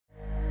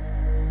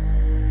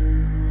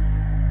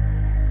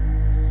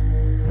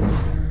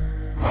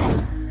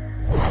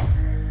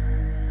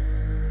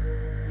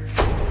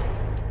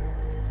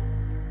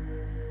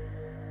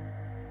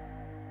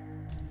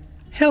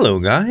Hello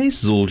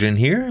guys, Zul'jin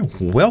here.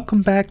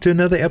 Welcome back to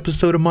another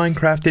episode of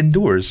Minecraft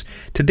Indoors.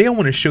 Today I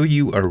want to show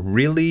you a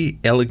really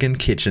elegant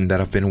kitchen that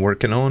I've been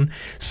working on.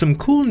 Some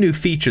cool new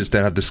features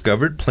that I've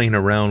discovered playing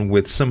around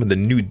with some of the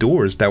new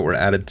doors that were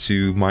added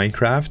to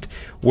Minecraft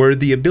were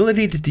the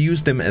ability to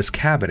use them as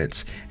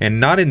cabinets, and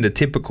not in the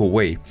typical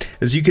way.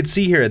 As you can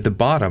see here at the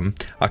bottom,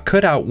 I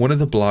cut out one of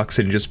the blocks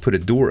and just put a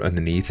door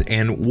underneath,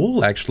 and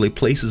wool actually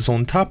places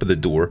on top of the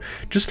door,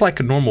 just like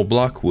a normal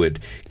block would,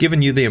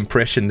 giving you the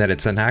impression that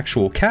it's an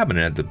actual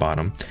cabinet at the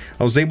bottom.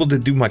 I was able to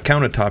do my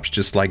countertops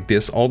just like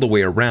this all the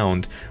way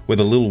around with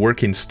a little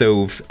working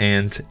stove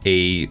and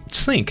a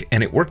sink,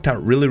 and it worked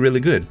out really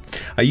good.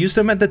 I used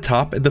them at the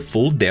top at the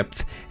full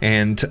depth,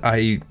 and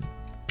I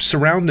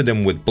surrounded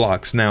them with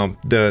blocks. Now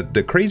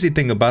the crazy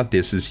thing about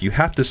this is you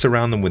have to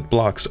surround them with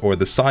blocks or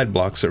the side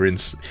blocks are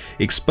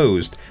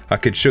exposed. I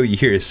could show you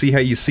here. See how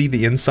you see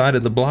the inside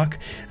of the block?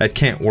 That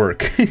can't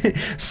work.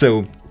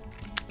 So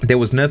there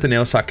was nothing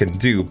else I could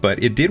do,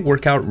 but it did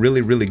work out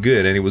really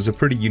good, and it was a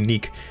pretty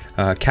unique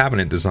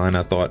cabinet design,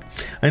 I thought.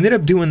 I ended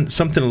up doing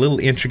something a little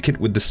intricate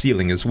with the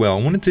ceiling as well.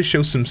 I wanted to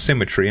show some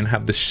symmetry and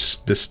have the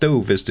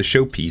stove as the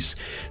showpiece.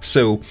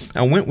 So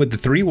I went with the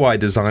 3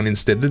 wide design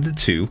instead of the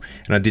 2,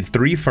 and I did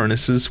 3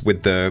 furnaces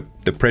with the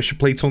pressure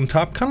plates on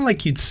top, kind of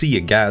like you'd see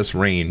a gas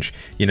range,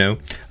 you know.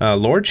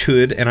 Large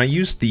hood, and I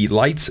used the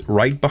lights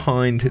right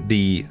behind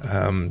the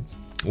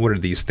what are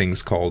these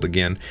things called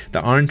again? The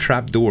iron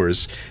trap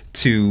doors,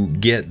 to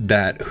get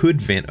that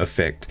hood vent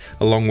effect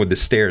along with the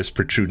stairs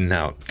protruding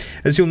out.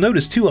 As you'll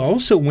notice too, I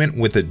also went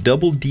with a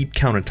double deep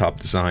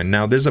countertop design.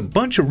 Now there's a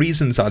bunch of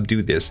reasons I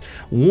do this.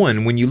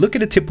 One, when you look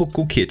at a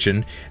typical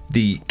kitchen,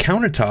 the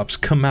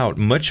countertops come out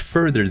much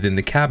further than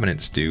the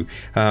cabinets do,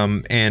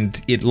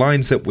 and it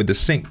lines up with the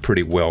sink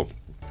pretty well,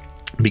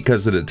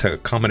 because of to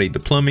accommodate the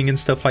plumbing and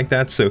stuff like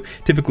that. So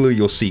typically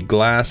you'll see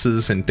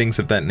glasses and things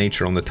of that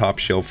nature on the top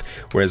shelf,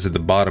 whereas at the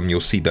bottom you'll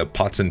see the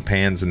pots and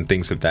pans and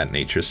things of that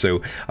nature.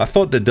 So I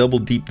thought the double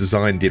deep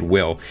design did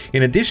well.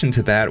 In addition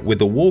to that, with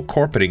the wool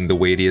carpeting the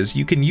way it is,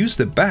 you can use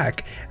the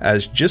back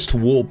as just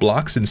wool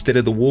blocks instead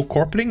of the wool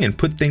carpeting and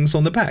put things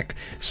on the back.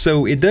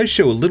 So it does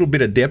show a little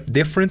bit of depth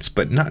difference,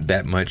 but not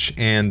that much,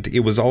 and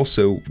it was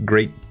also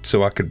great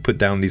so I could put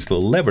down these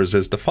little levers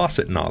as the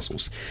faucet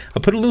nozzles. I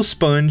put a little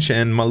sponge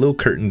and my little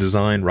curtain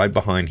design right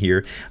behind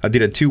here. I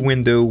did a 2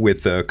 window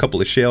with a couple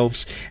of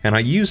shelves, and I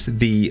used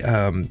the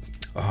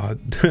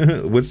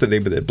what's the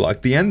name of that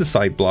block? The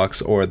andesite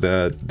blocks, or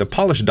the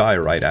polished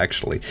diorite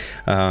actually,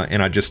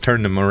 and I just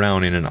turned them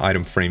around in an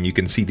item frame. You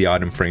can see the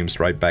item frames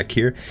right back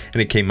here,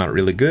 and it came out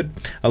really good.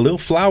 A little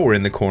flower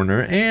in the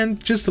corner,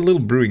 and just a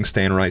little brewing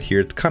stand right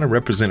here to kind of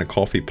represent a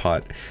coffee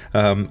pot.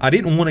 I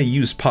didn't want to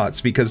use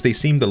pots because they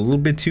seemed a little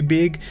bit too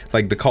big,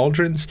 like the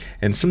cauldrons,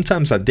 and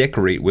sometimes I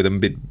decorate with them,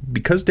 but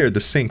because they're the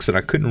sinks and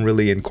I couldn't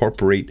really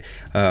incorporate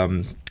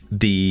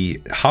the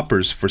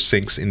hoppers for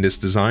sinks in this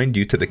design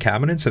due to the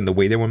cabinets and the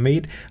way they were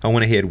made, I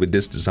went ahead with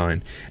this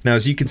design. Now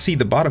as you can see,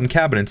 the bottom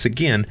cabinets,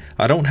 again,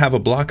 I don't have a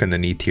block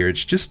underneath here.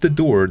 It's just the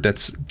door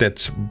that's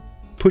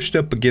pushed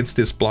up against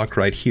this block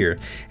right here,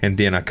 and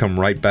then I come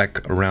right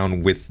back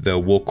around with the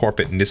wool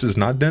carpet. And this is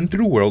not done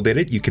through World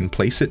Edit. You can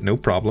place it, no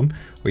problem.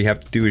 All you have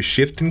to do is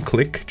shift and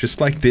click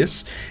just like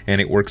this, and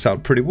it works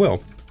out pretty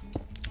well.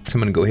 So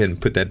I'm going to go ahead and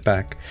put that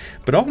back.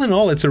 But all in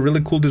all, it's a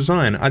really cool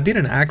design. I did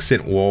an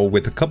accent wall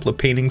with a couple of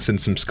paintings and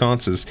some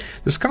sconces.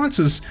 The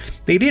sconces,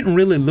 they didn't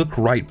really look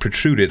right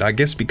protruded, I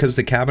guess because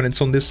the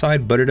cabinets on this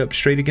side butted up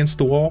straight against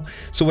the wall.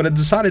 So what I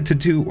decided to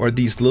do are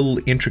these little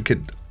intricate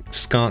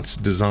sconce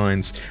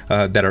designs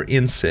that are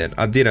inset.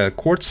 I did a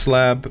quartz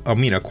slab,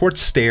 a quartz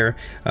stair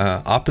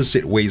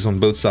opposite ways on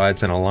both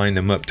sides, and I lined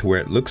them up to where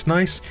it looks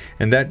nice,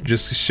 and that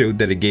just showed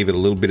that it gave it a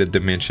little bit of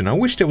dimension. I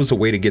wish there was a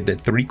way to get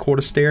that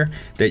 3/4 stair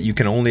that you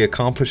can only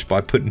accomplish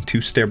by putting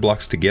 2 stair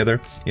blocks together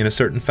in a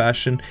certain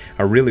fashion.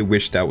 I really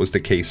wish that was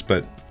the case,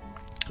 but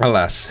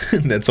alas,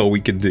 that's all we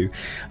can do.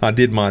 I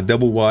did my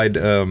double wide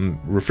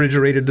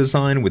refrigerator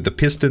design with the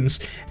pistons,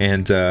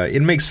 and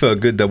it makes for a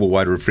good double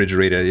wide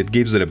refrigerator. It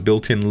gives it a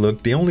built-in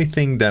look. The only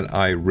thing that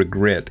I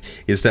regret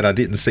is that I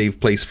didn't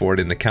save place for it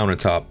in the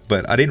countertop,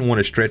 but I didn't want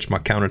to stretch my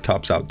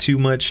countertops out too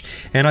much,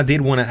 and I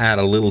did want to add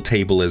a little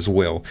table as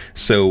well.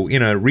 So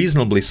in a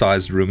reasonably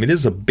sized room, it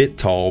is a bit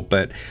tall,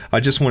 but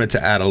I just wanted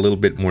to add a little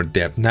bit more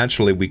depth.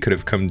 Naturally, we could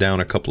have come down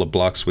a couple of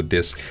blocks with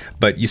this,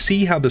 but you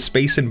see how the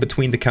space in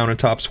between the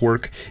countertops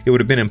work? It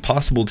would have been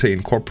impossible to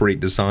incorporate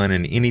design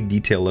in any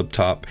detail up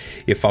top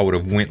if I would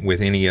have went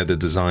with any other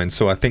design,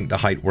 so I think the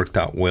height worked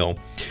out well.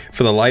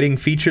 For the lighting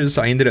features,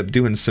 I ended up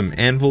doing some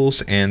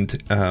anvils,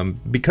 and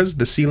because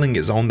the ceiling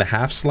is on the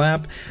half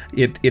slab,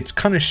 it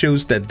kind of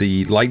shows that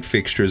the light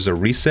fixtures are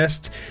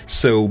recessed.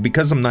 So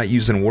because I'm not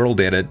using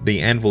World Edit, the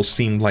anvils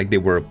seemed like they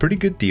were a pretty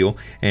good deal,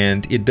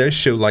 and it does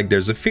show like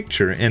there's a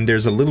fixture, and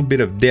there's a little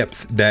bit of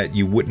depth that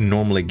you wouldn't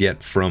normally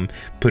get from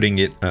putting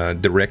it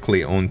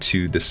directly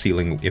onto the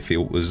ceiling if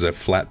it was a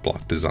flat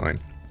block design.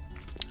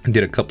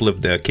 Did a couple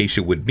of the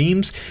acacia wood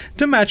beams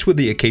to match with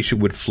the acacia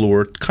wood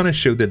floor, kind of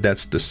show that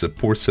that's the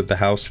supports of the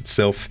house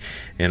itself.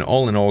 And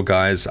all in all,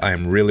 guys, I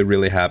am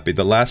really happy.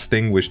 The last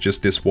thing was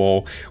just this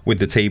wall with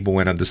the table,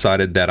 and I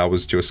decided that I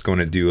was just going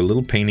to do a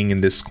little painting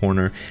in this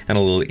corner and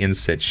a little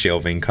inset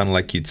shelving, kind of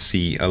like you'd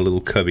see a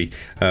little cubby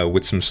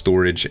with some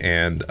storage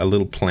and a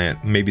little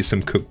plant, maybe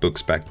some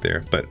cookbooks back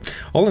there. But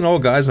all in all,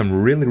 guys,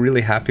 I'm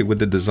really happy with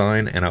the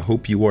design, and I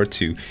hope you are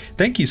too.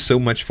 Thank you so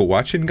much for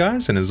watching,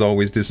 guys, and as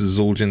always, this is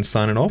Zul'jin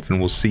signing off, and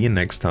we'll see you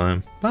next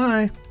time.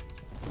 Bye!